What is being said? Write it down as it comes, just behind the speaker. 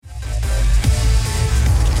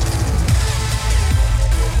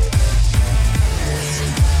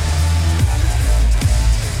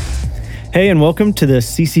Hey, and welcome to the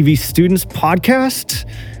CCV Students Podcast.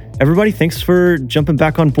 Everybody, thanks for jumping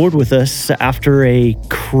back on board with us after a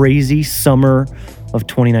crazy summer of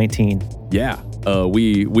 2019. Yeah,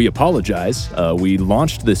 we apologize. We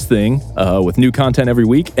launched this thing with new content every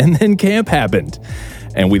week, and then camp happened.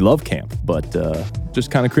 And we love camp, but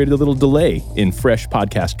just kind of created a little delay in fresh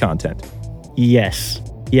podcast content. Yes.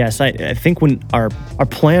 I think when our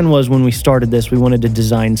plan was when we started this, we wanted to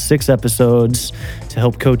design 6 episodes to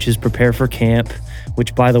help coaches prepare for camp,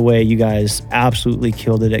 which, by the way, you guys absolutely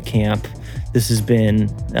killed it at camp. This has been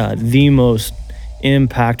the most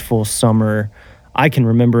impactful summer I can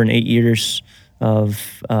remember in 8 years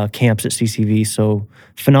of camps at CCV. So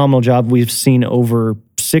phenomenal job. We've seen over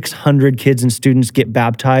 600 kids and students get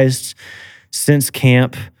baptized since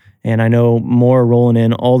camp, and I know more are rolling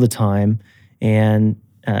in all the time. And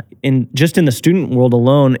in the student world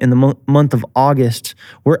alone, in the month of August,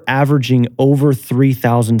 we're averaging over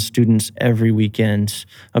 3,000 students every weekend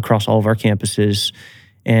across all of our campuses.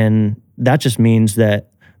 And that just means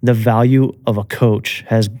that the value of a coach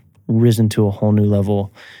has risen to a whole new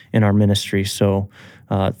level in our ministry. So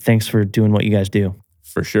thanks for doing what you guys do.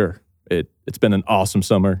 For sure. It's been an awesome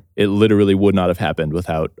summer. It literally would not have happened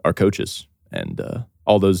without our coaches. And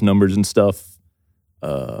all those numbers and stuff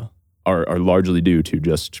are largely due to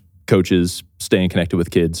just coaches staying connected with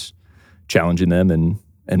kids, challenging them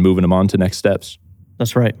and moving them on to next steps.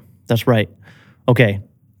 That's right. Okay,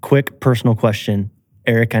 quick personal question.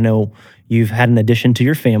 Eric, I know you've had an addition to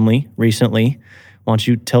your family recently. Why don't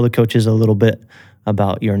you tell the coaches a little bit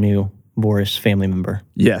about your new Boris family member?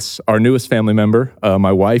 Yes, our newest family member.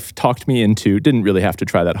 My wife talked me into, didn't really have to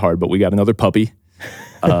try that hard, but we got another puppy.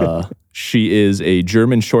 She is a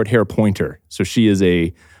German short hair pointer. So she is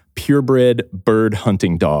a purebred bird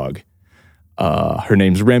hunting dog. Her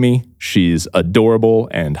name's Remy. She's adorable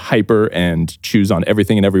and hyper and chews on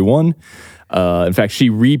everything and everyone. In fact, she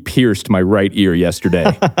re-pierced my right ear yesterday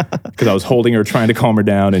because I was holding her, trying to calm her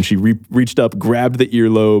down, and she reached up, grabbed the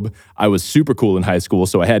earlobe. I was super cool in high school,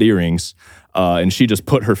 so I had earrings, and she just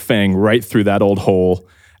put her fang right through that old hole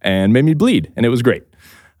and made me bleed, and it was great.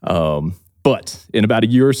 But in about a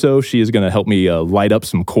year or so, she is going to help me light up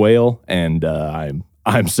some quail, and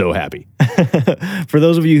I'm so happy. For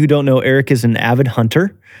those of you who don't know, Eric is an avid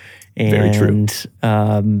hunter. Very true.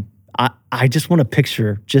 And I just want to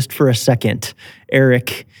picture, just for a second,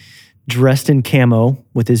 Eric dressed in camo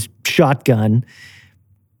with his shotgun,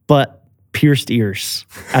 but pierced ears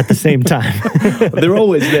at the same time. They're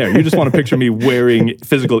always there. You just want to picture me wearing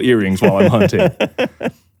physical earrings while I'm hunting,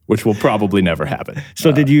 which will probably never happen.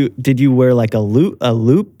 So did you wear like a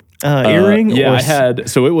loop earring? Yeah, I had.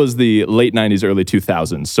 So it was the late 90s, early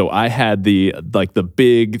 2000s. So I had the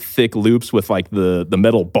big, thick loops with like the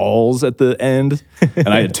metal balls at the end. And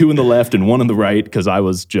I had 2 in the left and 1 on the right because I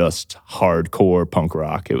was just hardcore punk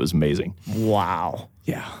rock. It was amazing. Wow.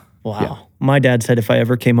 Yeah. Wow. Yeah. My dad said if I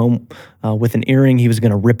ever came home with an earring, he was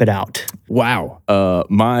going to rip it out. Wow.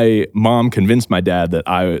 My mom convinced my dad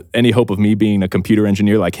that any hope of me being a computer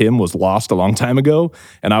engineer like him was lost a long time ago,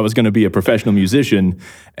 and I was going to be a professional musician,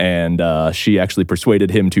 and she actually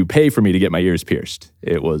persuaded him to pay for me to get my ears pierced.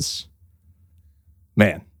 It was,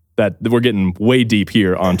 man, that we're getting way deep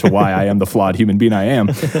here onto why I am the flawed human being I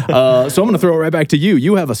am. So I'm going to throw it right back to you.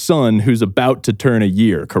 You have a son who's about to turn a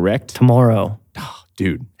year, correct? Tomorrow.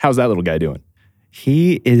 Dude, how's that little guy doing?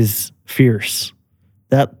 He is fierce.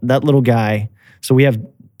 That little guy. So we have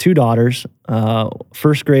 2 daughters,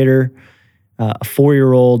 first grader, a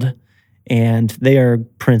 4-year-old, and they are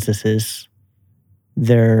princesses.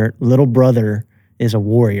 Their little brother is a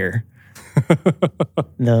warrior.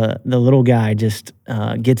 The little guy just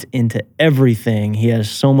gets into everything. He has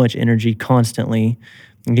so much energy constantly.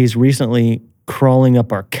 And he's recently crawling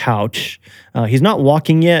up our couch. He's not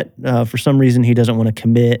walking yet. For some reason, he doesn't want to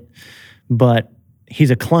commit, but he's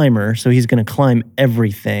a climber, so he's going to climb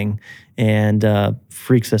everything, and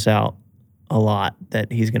freaks us out a lot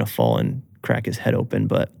that he's going to fall and crack his head open.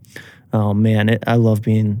 But oh man, I love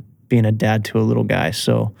being a dad to a little guy.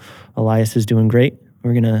 So Elias is doing great.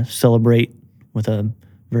 We're going to celebrate with a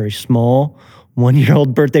very small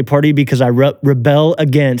 1-year-old birthday party because I rebel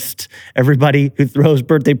against everybody who throws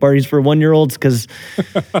birthday parties for 1-year-olds because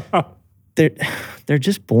they're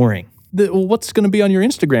just boring. What's going to be on your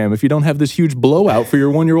Instagram if you don't have this huge blowout for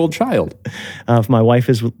your 1-year-old child? If my wife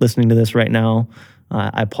is listening to this right now,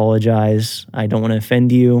 I apologize. I don't want to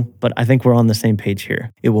offend you, but I think we're on the same page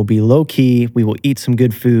here. It will be low key. We will eat some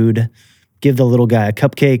good food, give the little guy a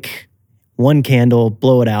cupcake, 1 candle,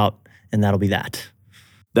 blow it out, and that'll be that.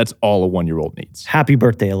 That's all a 1-year-old needs. Happy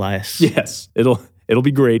birthday, Elias. Yes, it'll It'll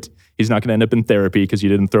be great. He's not going to end up in therapy because you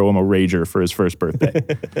didn't throw him a rager for his first birthday.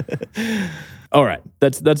 All right,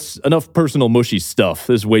 that's enough personal mushy stuff.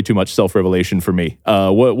 This is way too much self-revelation for me.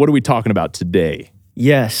 What are we talking about today?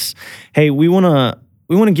 Yes. Hey, we want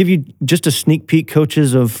to give you just a sneak peek,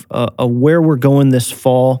 coaches, of where we're going this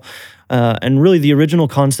fall. And really, the original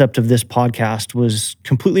concept of this podcast was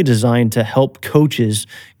completely designed to help coaches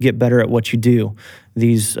get better at what you do.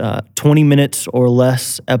 These 20 minutes or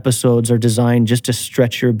less episodes are designed just to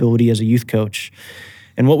stretch your ability as a youth coach.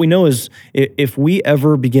 And what we know is if we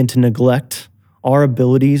ever begin to neglect our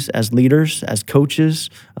abilities as leaders, as coaches,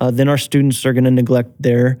 then our students are going to neglect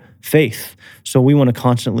their faith. So we want to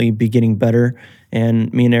constantly be getting better.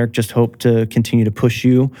 And me and Eric just hope to continue to push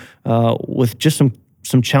you with just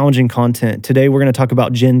some challenging content. Today, we're going to talk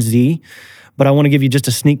about Gen Z, but I want to give you just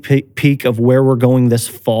a sneak peek of where we're going this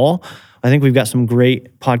fall. I think we've got some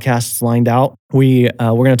great podcasts lined out. We're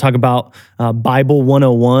going to talk about Bible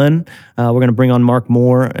 101. We're going to bring on Mark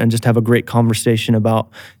Moore and just have a great conversation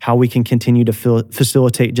about how we can continue to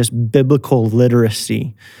facilitate just biblical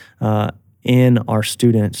literacy in our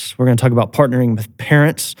students. We're going to talk about partnering with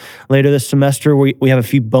parents later this semester. We have a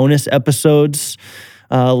few bonus episodes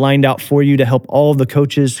lined out for you to help all of the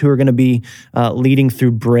coaches who are going to be leading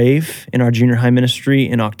through Brave in our junior high ministry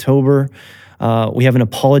in October. We have an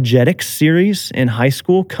apologetics series in high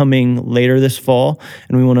school coming later this fall,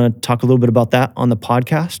 and we want to talk a little bit about that on the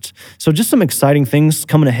podcast. So just some exciting things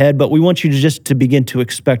coming ahead, but we want you to begin to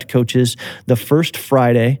expect, coaches, the first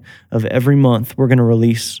Friday of every month, we're going to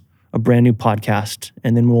release a brand new podcast,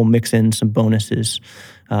 and then we'll mix in some bonuses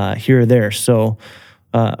here or there. So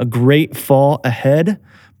a great fall ahead.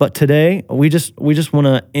 But today, we just want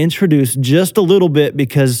to introduce just a little bit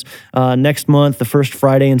because next month, the first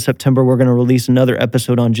Friday in September, we're going to release another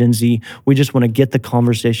episode on Gen Z. We just want to get the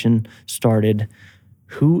conversation started.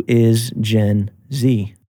 Who is Gen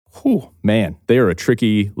Z? Whew, man, they are a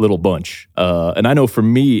tricky little bunch. And I know for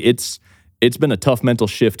me, it's been a tough mental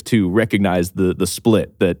shift to recognize the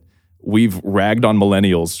split that we've ragged on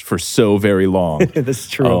millennials for so very long. That's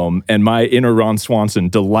true. And my inner Ron Swanson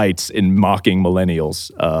delights in mocking millennials.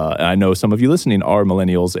 And I know some of you listening are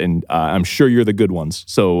millennials, and I'm sure you're the good ones.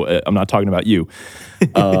 So I'm not talking about you.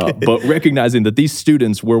 But recognizing that these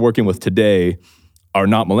students we're working with today are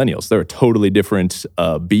not millennials. They're a totally different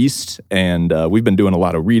beast. And we've been doing a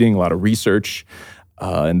lot of reading, a lot of research.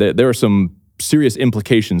 And there are some serious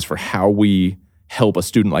implications for how we help a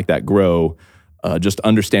student like that grow. Just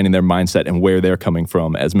understanding their mindset and where they're coming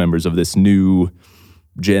from as members of this new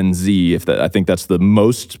Gen Z. I think that's the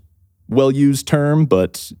most well-used term,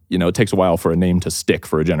 but it takes a while for a name to stick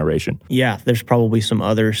for a generation. Yeah, there's probably some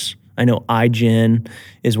others. I know iGen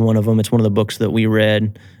is one of them. It's one of the books that we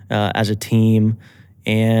read as a team,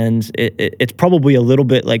 and it's probably a little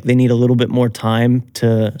bit like they need a little bit more time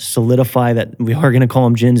to solidify that we are going to call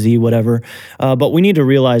them Gen Z, whatever. But we need to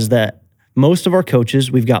realize that most of our coaches,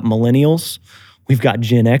 we've got millennials, we've got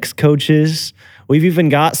Gen X coaches. We've even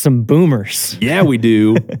got some boomers. Yeah, we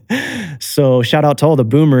do. So shout out to all the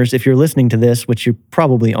boomers. If you're listening to this, which you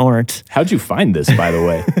probably aren't. How'd you find this, by the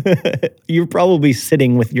way? You're probably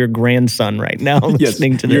sitting with your grandson right now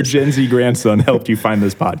listening to this. Your Gen Z grandson helped you find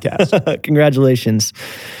this podcast. Congratulations.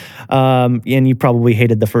 And you probably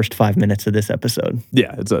hated the first 5 minutes of this episode.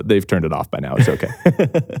 Yeah, they've turned it off by now. It's okay.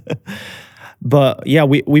 But yeah,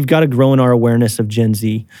 we've got to grow in our awareness of Gen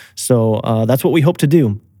Z. So that's what we hope to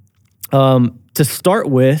do. To start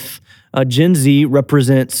with, Gen Z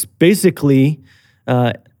represents basically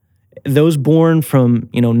those born from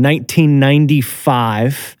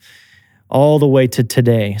 1995 all the way to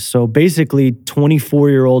today. So basically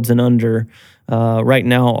 24-year-olds and under right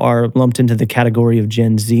now are lumped into the category of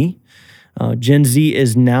Gen Z. Gen Z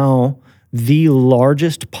is now the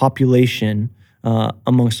largest population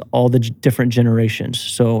amongst all the different generations.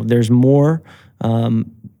 So there's more of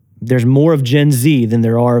Gen Z than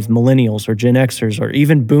there are of millennials or Gen Xers or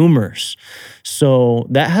even boomers. So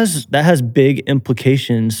that has big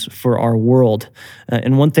implications for our world.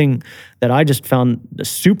 And one thing that I just found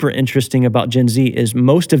super interesting about Gen Z is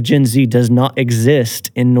most of Gen Z does not exist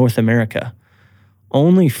in North America.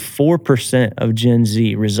 Only 4% of Gen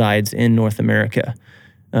Z resides in North America.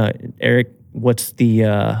 Eric, what's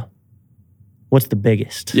the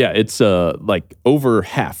biggest? Yeah, it's like over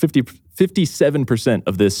half, 57%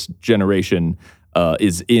 of this generation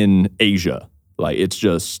is in Asia. Like it's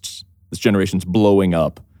just, this generation's blowing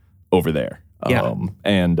up over there. Yeah.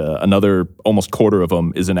 And another almost quarter of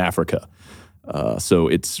them is in Africa. So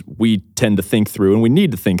we tend to think through, and we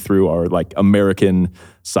need to think through our like American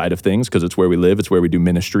side of things because it's where we live, it's where we do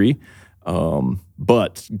ministry.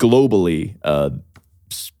 But globally,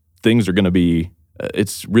 things are going to be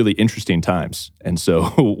it's really interesting times. And so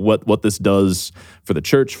what this does for the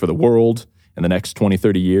church, for the world in the next 20,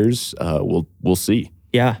 30 years, we'll see.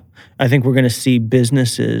 Yeah. I think we're going to see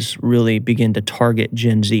businesses really begin to target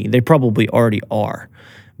Gen Z. They probably already are,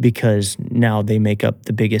 because now they make up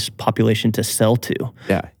the biggest population to sell to.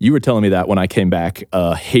 Yeah. You were telling me that when I came back,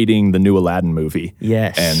 hating the new Aladdin movie.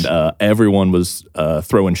 Yes. And everyone was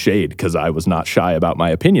throwing shade because I was not shy about my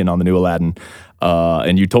opinion on the new Aladdin.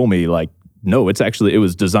 And you told me, like, no, it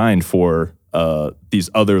was designed for these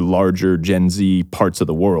other larger Gen Z parts of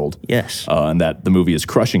the world. Yes. And that the movie is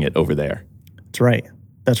crushing it over there. That's right.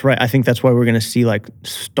 That's right. I think that's why we're going to see like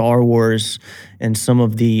Star Wars and some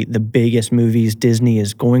of the biggest movies. Disney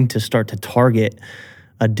is going to start to target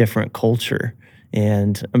a different culture.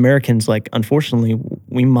 And Americans, like, unfortunately,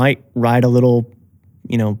 we might ride a little,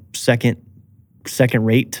 second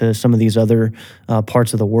rate to some of these other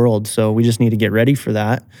parts of the world. So we just need to get ready for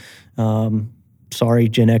that. Sorry,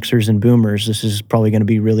 Gen Xers and Boomers, this is probably going to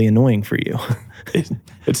be really annoying for you.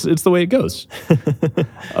 It's the way it goes.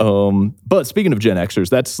 But speaking of Gen Xers,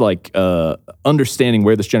 that's like understanding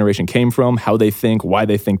where this generation came from, how they think, why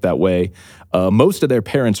they think that way. Most of their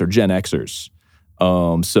parents are Gen Xers.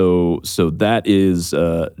 So that is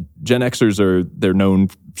Gen Xers they're known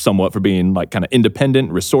somewhat for being like kind of independent,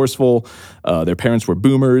 resourceful. Their parents were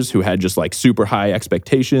Boomers who had just like super high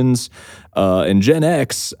expectations. And Gen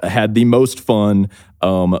X had the most fun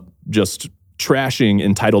just trashing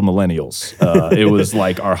entitled millennials. It was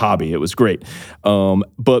like our hobby. It was great.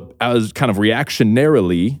 But as kind of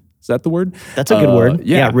reactionarily, is that the word? That's a good word.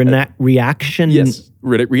 Yeah. Reaction. Yes,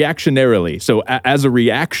 reactionarily. So as a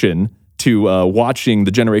reaction to watching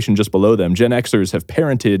the generation just below them, Gen Xers have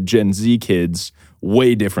parented Gen Z kids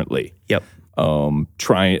way differently. Yep.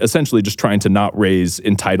 Trying to not raise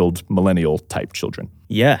entitled millennial type children.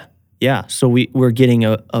 Yeah. Yeah. So we're getting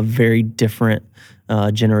a very different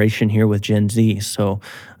generation here with Gen Z. So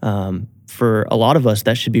for a lot of us,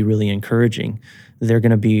 that should be really encouraging. They're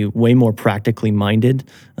going to be way more practically minded,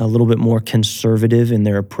 a little bit more conservative in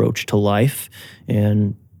their approach to life,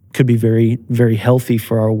 and could be very, very healthy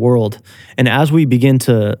for our world. And as we begin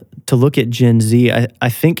to look at Gen Z, I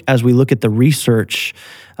think as we look at the research,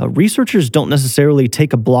 researchers don't necessarily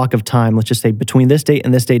take a block of time. Let's just say between this date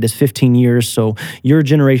and this date is 15 years. So your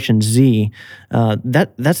Generation Z,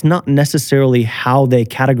 that's not necessarily how they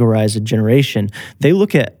categorize a generation. They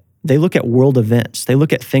look at world events. They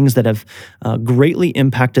look at things that have greatly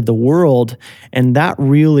impacted the world, and that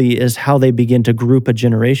really is how they begin to group a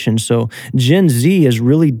generation. So Gen Z is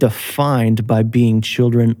really defined by being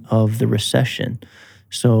children of the recession.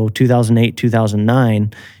 So 2008,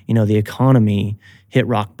 2009, the economy hit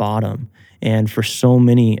rock bottom. And for so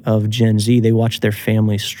many of Gen Z, they watch their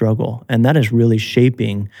families struggle, and that is really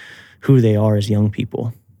shaping who they are as young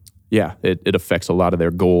people. Yeah, it affects a lot of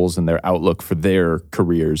their goals and their outlook for their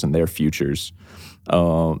careers and their futures.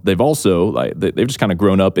 They've also they've just kind of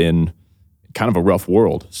grown up in kind of a rough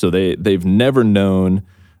world. So they've never known.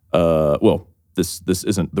 This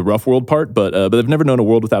isn't the rough world part, but they've never known a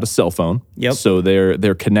world without a cell phone. Yep. So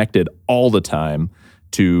they're connected all the time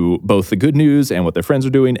to both the good news and what their friends are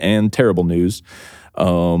doing and terrible news.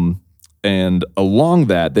 And along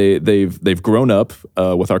that, they've grown up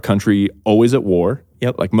with our country always at war.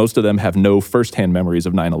 Yep. Like most of them have no firsthand memories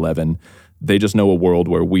of 9/11. They just know a world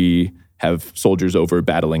where we have soldiers over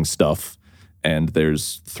battling stuff, and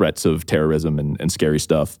there's threats of terrorism and scary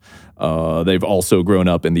stuff. They've also grown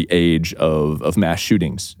up in the age of mass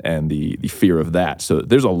shootings and the fear of that. So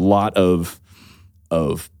there's a lot of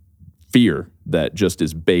fear that just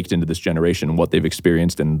is baked into this generation and what they've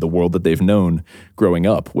experienced and the world that they've known growing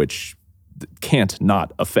up, which can't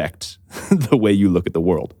not affect the way you look at the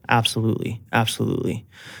world. Absolutely. Absolutely.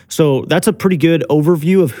 So that's a pretty good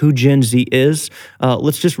overview of who Gen Z is.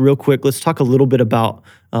 Let's just real quick, let's talk a little bit about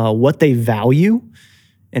what they value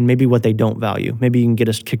and maybe what they don't value. Maybe you can get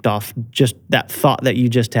us kicked off. Just that thought that you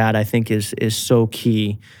just had, I think is so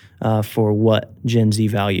key for what Gen Z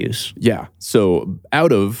values. Yeah. So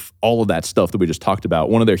out of all of that stuff that we just talked about,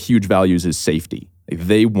 one of their huge values is safety.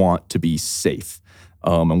 They want to be safe.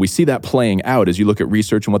 And we see that playing out as you look at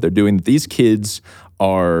research and what they're doing. These kids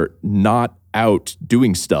are not out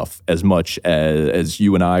doing stuff as much as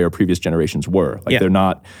you and I or previous generations were. Like they're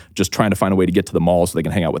not just trying to find a way to get to the mall so they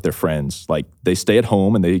can hang out with their friends. Like they stay at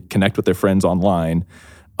home and they connect with their friends online,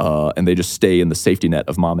 and they just stay in the safety net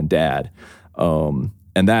of mom and dad. And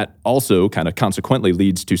that also kind of consequently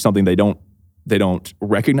leads to something they don't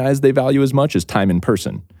recognize they value as much as time in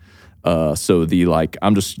person. So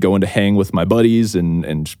I'm just going to hang with my buddies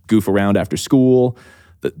and goof around after school.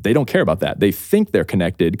 They don't care about that. They think they're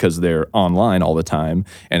connected because they're online all the time,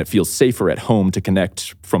 and it feels safer at home to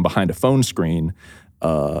connect from behind a phone screen.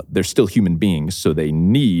 They're still human beings, so they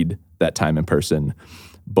need that time in person.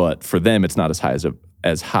 But for them, it's not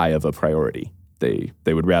as high of a priority. They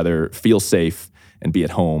would rather feel safe and be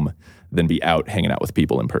at home than be out hanging out with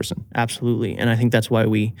people in person. Absolutely. And I think that's why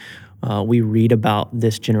we read about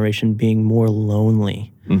this generation being more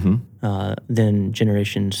lonely than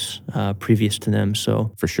generations previous to them.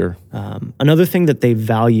 So For sure. another thing that they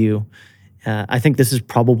value, I think this is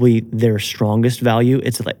probably their strongest value.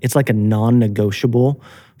 It's like a non-negotiable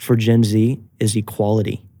for Gen Z is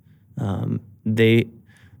equality.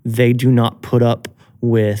 They do not put up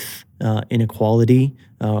with inequality,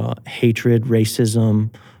 hatred,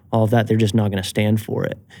 racism, all of that. They're just not going to stand for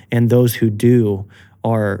it. And those who do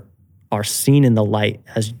are seen in the light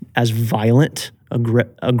as violent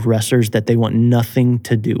aggressors that they want nothing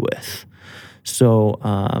to do with. So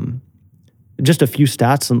just a few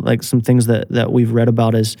stats and like some things that we've read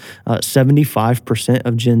about is 75%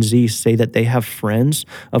 of Gen Z say that they have friends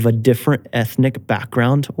of a different ethnic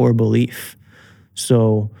background or belief.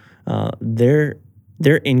 So they're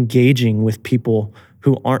engaging with people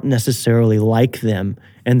who aren't necessarily like them,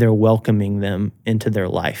 and they're welcoming them into their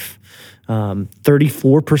life.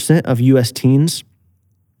 34% of U.S. teens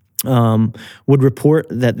would report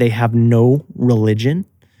that they have no religion.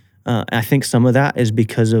 I think some of that is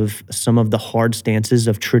because of some of the hard stances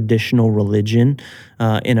of traditional religion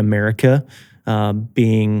in America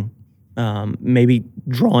being maybe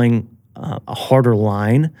drawing a harder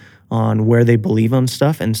line on where they believe on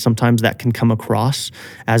stuff, and sometimes that can come across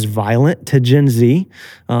as violent to Gen Z.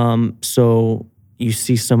 So you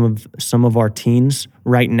see some of our teens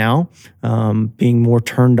right now being more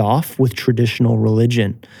turned off with traditional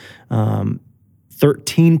religion. 13%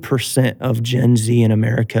 of Gen Z in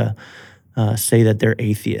America say that they're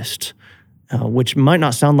atheist, which might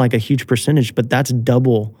not sound like a huge percentage, but that's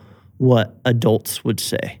double what adults would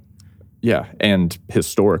say. Yeah, and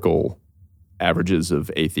historical averages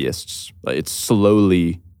of atheists, it's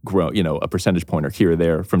slowly grown, a percentage point or here or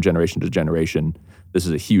there from generation to generation. This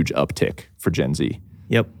is a huge uptick for Gen Z.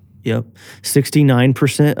 Yep.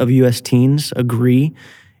 69% of U.S. teens agree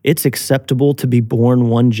it's acceptable to be born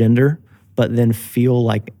one gender, but then feel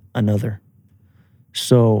like another.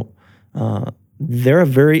 So they're a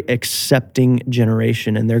very accepting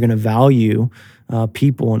generation, and they're going to value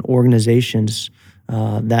people and organizations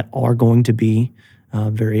that are going to be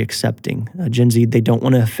very accepting. Gen Z, they don't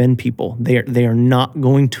want to offend people. They are not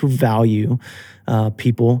going to value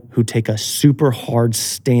people who take a super hard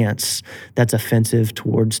stance that's offensive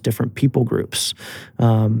towards different people groups.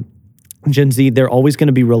 Gen Z, they're always going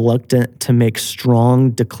to be reluctant to make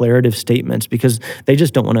strong declarative statements because they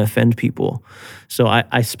just don't want to offend people. So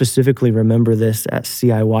I specifically remember this at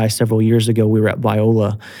CIY several years ago. We were at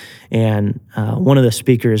Biola, and one of the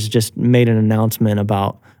speakers just made an announcement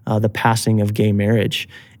about the passing of gay marriage.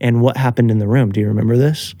 And what happened in the room? Do you remember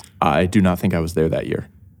this? I do not think I was there that year.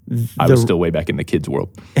 I was still way back in the kids'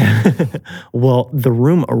 world. Well, the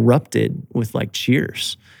room erupted with like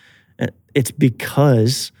cheers. It's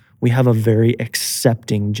because we have a very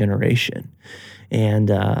accepting generation.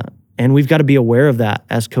 And we've got to be aware of that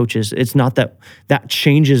as coaches. It's not that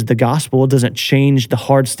changes the gospel. It doesn't change the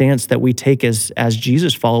hard stance that we take as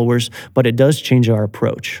Jesus followers, but it does change our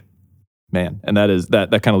approach. Man, and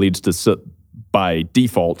that kind of leads to, by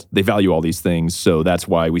default, they value all these things. So that's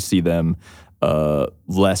why we see them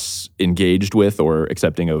less engaged with or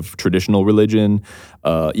accepting of traditional religion,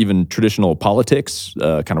 even traditional politics,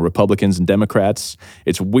 kind of Republicans and Democrats.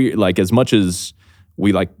 It's weird, like as much as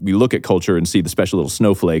we look at culture and see the special little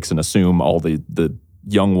snowflakes and assume all the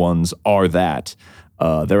young ones are that,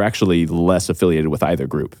 they're actually less affiliated with either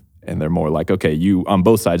group. And they're more like, okay, you on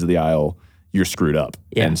both sides of the aisle, you're screwed up.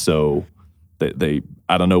 Yeah. And so they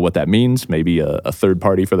I don't know what that means. Maybe a third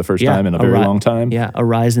party for the first time in a very long time. Yeah, a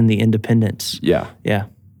rise in the independents. Yeah.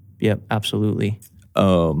 Absolutely.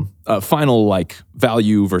 Final, like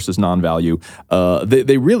value versus non-value.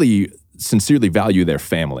 They really sincerely value their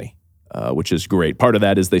family, which is great. Part of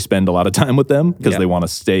that is they spend a lot of time with them because they want to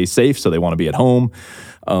stay safe, so they want to be at home.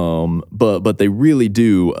 But they really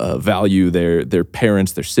do value their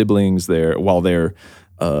parents, their siblings, while their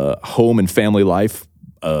home and family life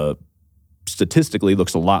statistically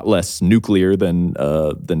looks a lot less nuclear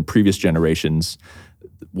than previous generations.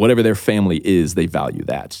 Whatever their family is, they value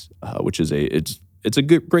that, which is it's a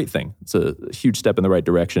great thing. It's a huge step in the right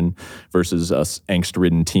direction versus us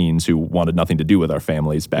angst-ridden teens who wanted nothing to do with our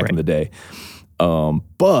families back in the day.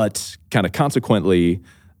 But kind of consequently,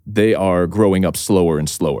 they are growing up slower and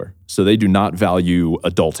slower. So they do not value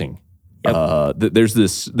adulting. Yep. There's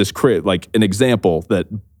this like an example that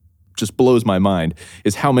just blows my mind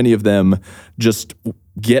is how many of them just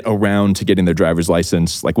get around to getting their driver's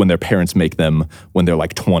license like when their parents make them when they're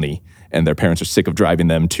like 20 and their parents are sick of driving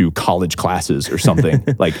them to college classes or something.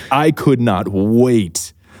 Like I could not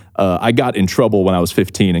wait. I got in trouble when I was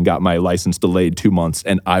 15 and got my license delayed 2 months,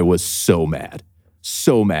 and I was so mad.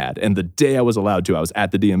 And the day I was allowed to, I was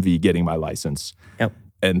at the DMV getting my license. Yep.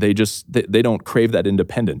 And they don't crave that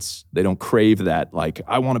independence. They don't crave that, like,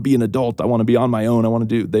 I want to be an adult. I want to be on my own. I want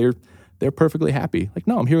to do, they're perfectly happy. Like,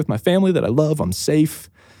 no, I'm here with my family that I love. I'm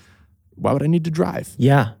safe. Why would I need to drive?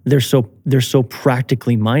 Yeah, they're so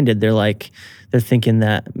practically minded. They're thinking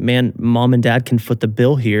that, man, mom and dad can foot the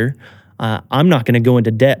bill here. I'm not going to go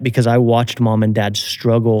into debt because I watched mom and dad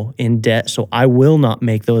struggle in debt. So I will not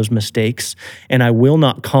make those mistakes, and I will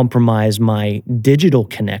not compromise my digital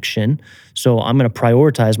connection. So I'm going to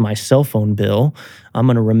prioritize my cell phone bill. I'm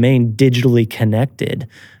going to remain digitally connected,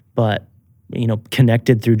 but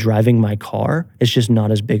connected through driving my car, it's just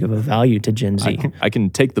not as big of a value to Gen Z. I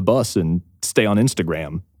can take the bus and stay on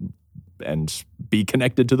Instagram and be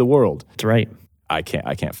connected to the world. That's right. I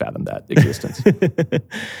can't fathom that existence.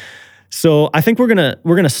 So I think we're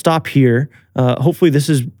gonna stop here. Hopefully this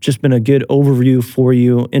has just been a good overview for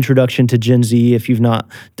you, introduction to Gen Z. If you've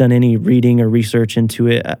not done any reading or research into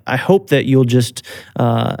it, I hope that you'll just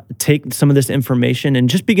take some of this information and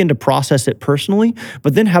just begin to process it personally,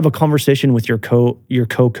 but then have a conversation with your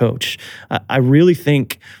co-coach. I really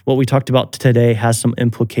think what we talked about today has some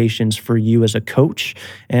implications for you as a coach,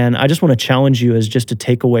 and I just want to challenge you as just a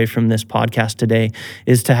takeaway from this podcast today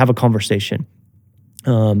is to have a conversation.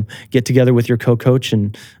 Get together with your co-coach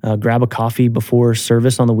and grab a coffee before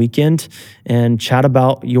service on the weekend and chat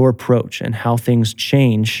about your approach and how things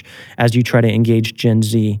change as you try to engage Gen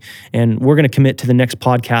Z. And we're going to commit to the next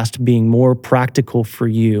podcast being more practical for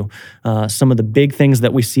you. Some of the big things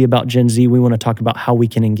that we see about Gen Z, we want to talk about how we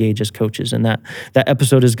can engage as coaches. And that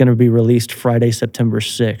episode is going to be released Friday, September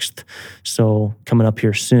 6th. So coming up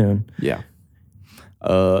here soon. Yeah.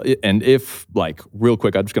 And if, real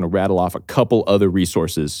quick, I'm just going to rattle off a couple other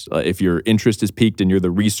resources. If your interest is piqued and you're the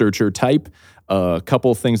researcher type, a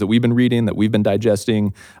couple things that we've been reading, that we've been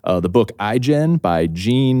digesting. The book iGen by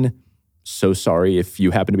Jean, so sorry if you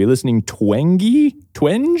happen to be listening, Twenge?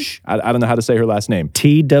 I don't know how to say her last name.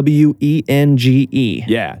 Twenge.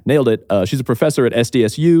 Yeah, nailed it. She's a professor at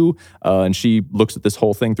SDSU, and she looks at this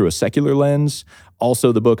whole thing through a secular lens.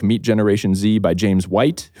 Also, the book Meet Generation Z by James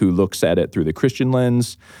White, who looks at it through the Christian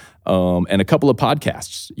lens. And a couple of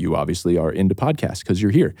podcasts. You obviously are into podcasts because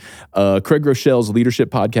you're here. Craig Groeschel's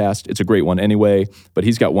Leadership Podcast. It's a great one anyway, but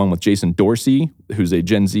he's got one with Jason Dorsey, who's a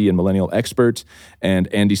Gen Z and millennial expert. And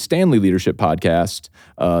Andy Stanley Leadership Podcast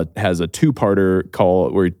has a two-parter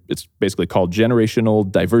where it's basically called Generational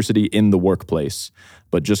Diversity in the Workplace,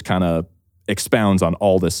 but just kind of expounds on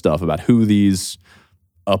all this stuff about who these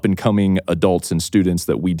up-and-coming adults and students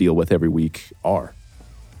that we deal with every week are.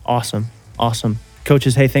 Awesome.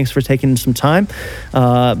 Coaches, hey, thanks for taking some time.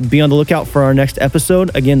 Be on the lookout for our next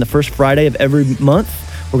episode. Again, the first Friday of every month,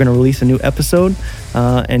 we're going to release a new episode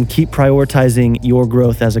and keep prioritizing your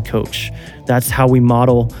growth as a coach. That's how we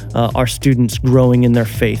model our students growing in their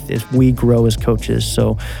faith, is we grow as coaches.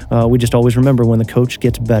 So we just always remember, when the coach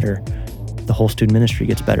gets better, the whole student ministry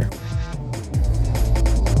gets better.